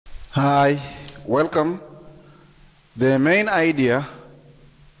Hi, welcome. The main idea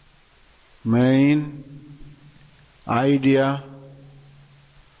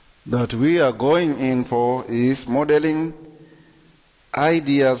that we are going in for is modeling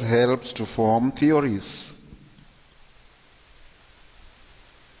ideas helps to form theories.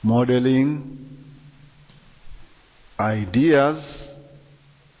 Modeling ideas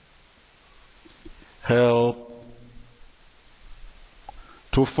help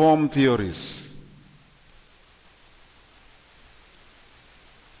to form theories.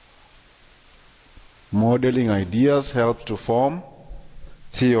 Modeling ideas help to form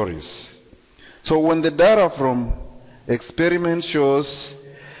theories. So when the data from experiment shows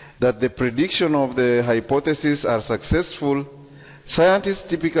that the prediction of the hypothesis are successful, scientists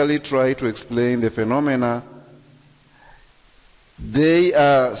typically try to explain the phenomena they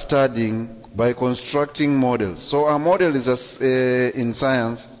are studying by constructing models. So a model is in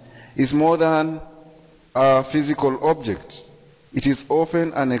science is more than a physical object. It is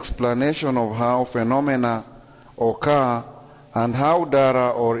often an explanation of how phenomena occur and how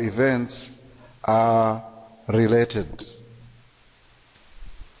data or events are related.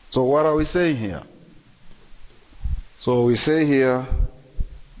 So what are we saying here? So we say here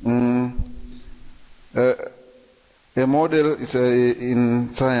a model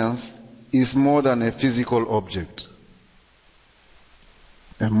in science is more than a physical object.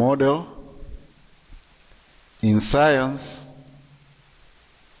 A model in science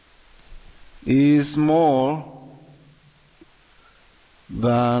is more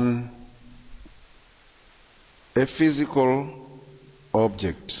than a physical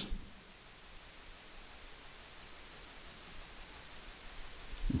object.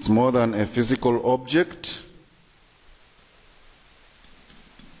 It's more than a physical object.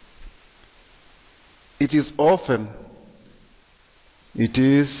 It is often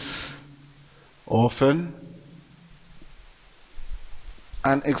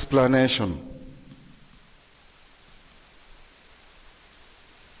an explanation.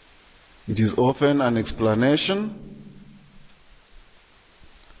 It is often an explanation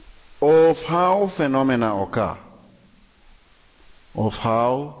of how phenomena occur, of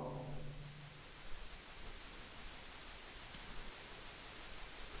how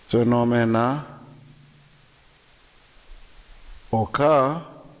phenomena occur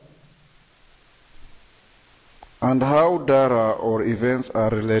and how data or events are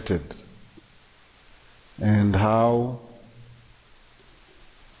related, and how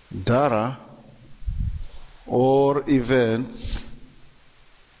data or events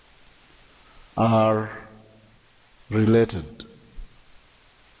are related.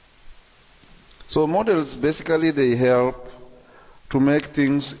 So models basically they help to make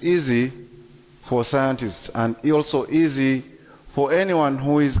things easy for scientists and also easy for anyone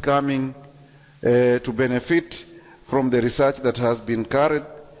who is coming to benefit from the research that has been carried,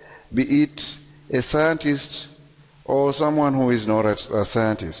 be it a scientist or someone who is not a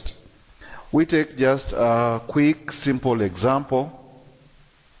scientist. We take just a quick, simple example,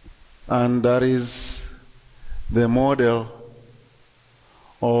 and that is the model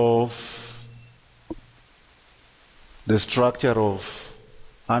of the structure of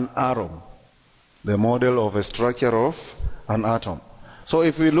an atom. The model of a structure of an atom. So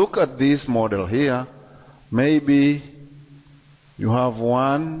if we look at this model here, maybe you have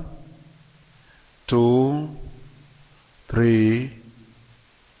 1, 2, 3.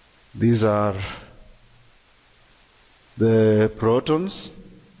 These are the protons.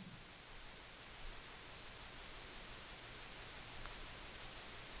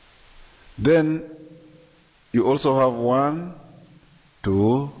 Then you also have 1,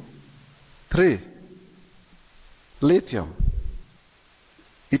 2, 3. Lithium.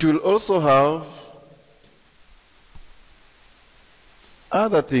 It will also have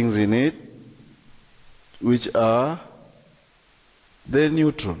other things in it, which are the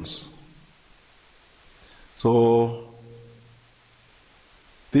neutrons. So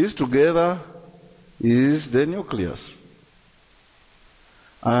this together is the nucleus,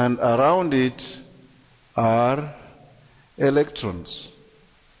 and around it are electrons.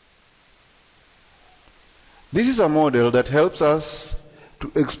 This is a model that helps us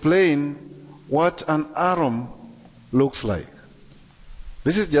to explain what an atom looks like.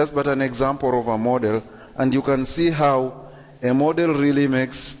 This is just but an example of a model, and you can see how a model really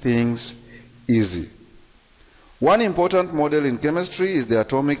makes things easy. One important model in chemistry is the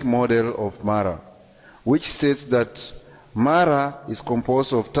atomic model of matter, which states that matter is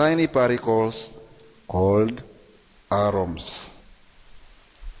composed of tiny particles called atoms.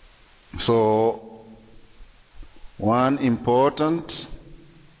 So one important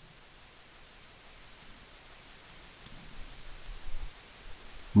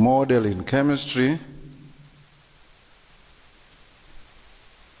model in chemistry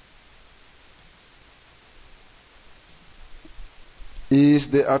is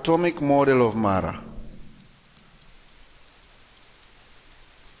the atomic model of matter.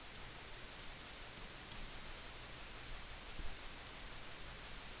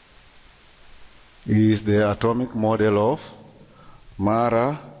 Is the atomic model of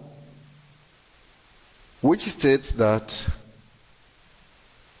matter, which states that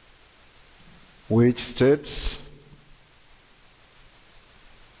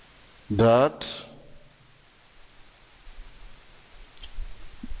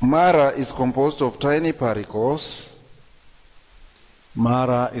matter is composed of tiny particles.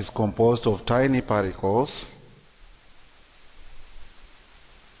 Matter is composed of tiny particles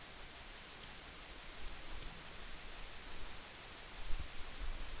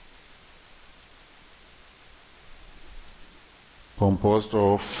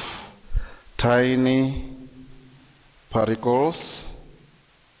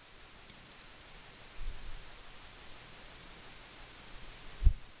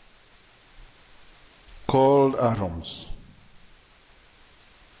called atoms.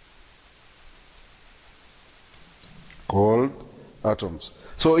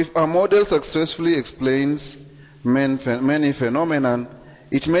 So if a model successfully explains many phenomena,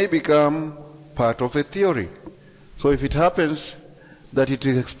 it may become part of a theory. So if it happens that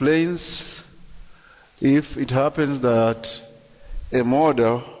a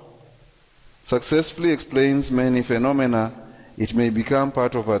model successfully explains many phenomena, it may become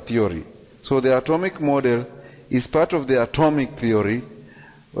part of a theory. So the atomic model is part of the atomic theory,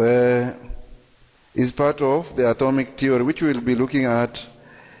 which we will be looking at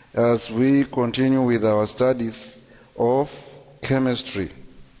as we continue with our studies of chemistry.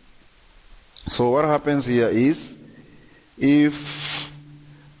 So what happens here is, if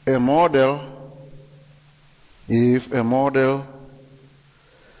a model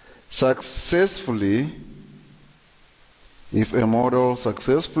successfully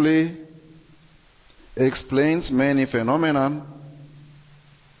explains many phenomena,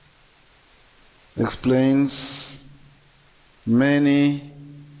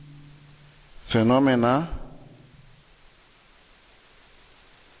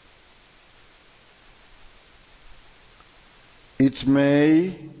 it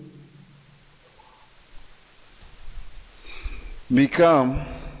may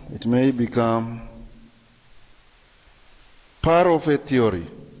become part of a theory.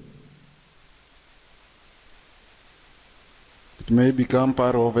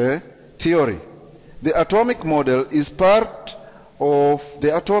 The atomic model is part of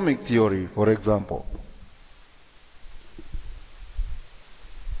the atomic theory, for example.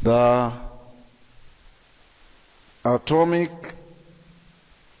 The atomic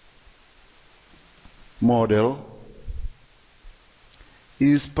model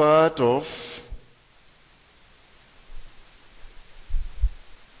is part of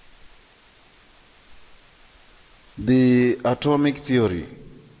the atomic theory.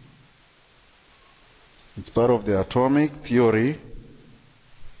 It's part of the atomic theory,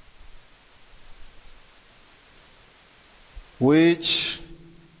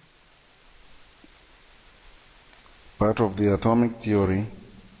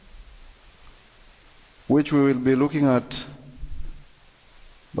 which we will be looking at,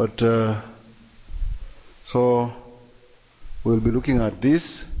 so we'll be looking at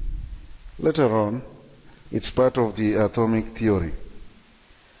this later on. It's part of the atomic theory.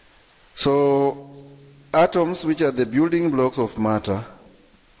 So atoms, which are the building blocks of matter.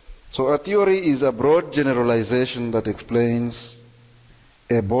 So a theory is a broad generalization that explains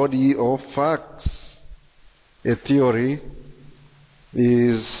a body of facts. A theory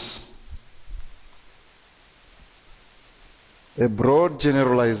is a broad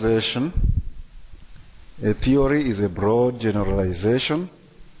generalization.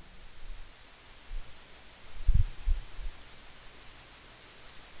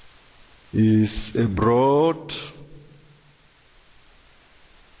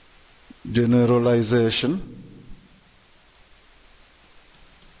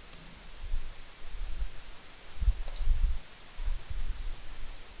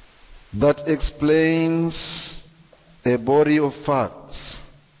 That explains a body of facts.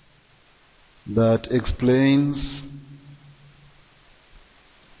 That explains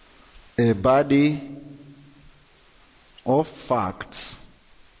a body of facts.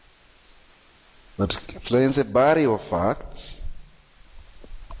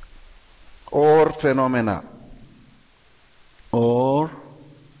 Or phenomena.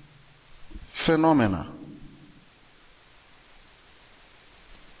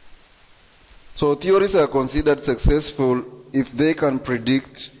 So theories are considered successful if they can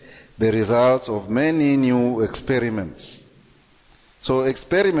predict the results of many new experiments. So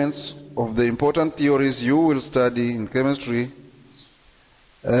experiments of the important theories you will study in chemistry,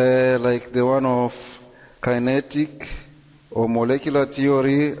 like the one of kinetic or molecular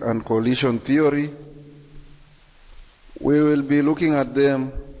theory and collision theory, we will be looking at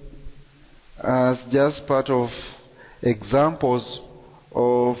them as just part of examples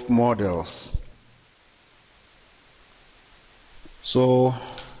of models. So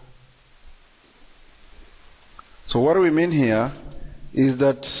what we mean here is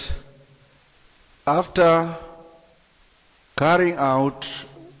that after carrying out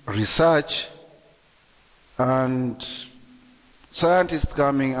research and scientists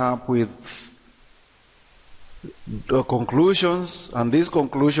coming up with the conclusions, and these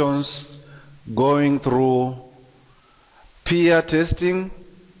conclusions going through peer testing,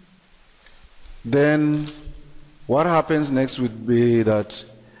 then what happens next would be that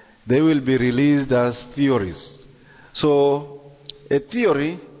they will be released as theories. So a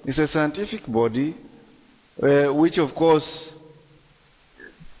theory is a scientific body which of course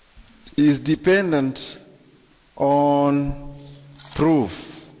is dependent on proof.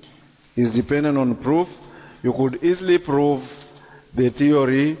 You could easily prove the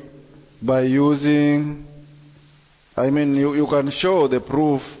theory by using, you can show the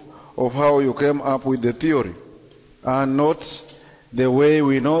proof of how you came up with the theory, and not the way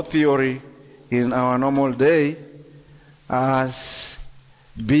we know theory in our normal day as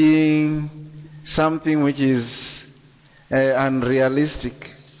being something which is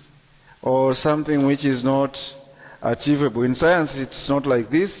unrealistic or something which is not achievable. In science, it's not like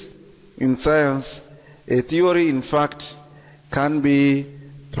this. In science, a theory, in fact, can be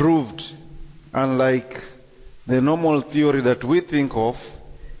proved, unlike the normal theory that we think of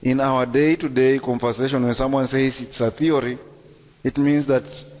in our day-to-day conversation. When someone says it's a theory, it means that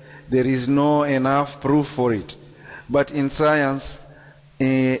there is no enough proof for it. But in science,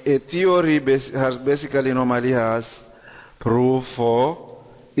 a theory basically normally has proof for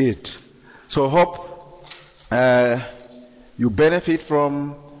it. So hope you benefit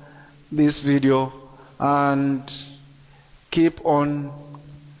from this video and keep on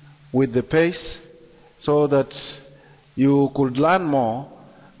with the pace so that you could learn more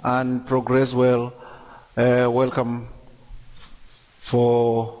and progress well. Welcome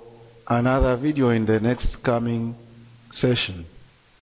for another video in the next coming session.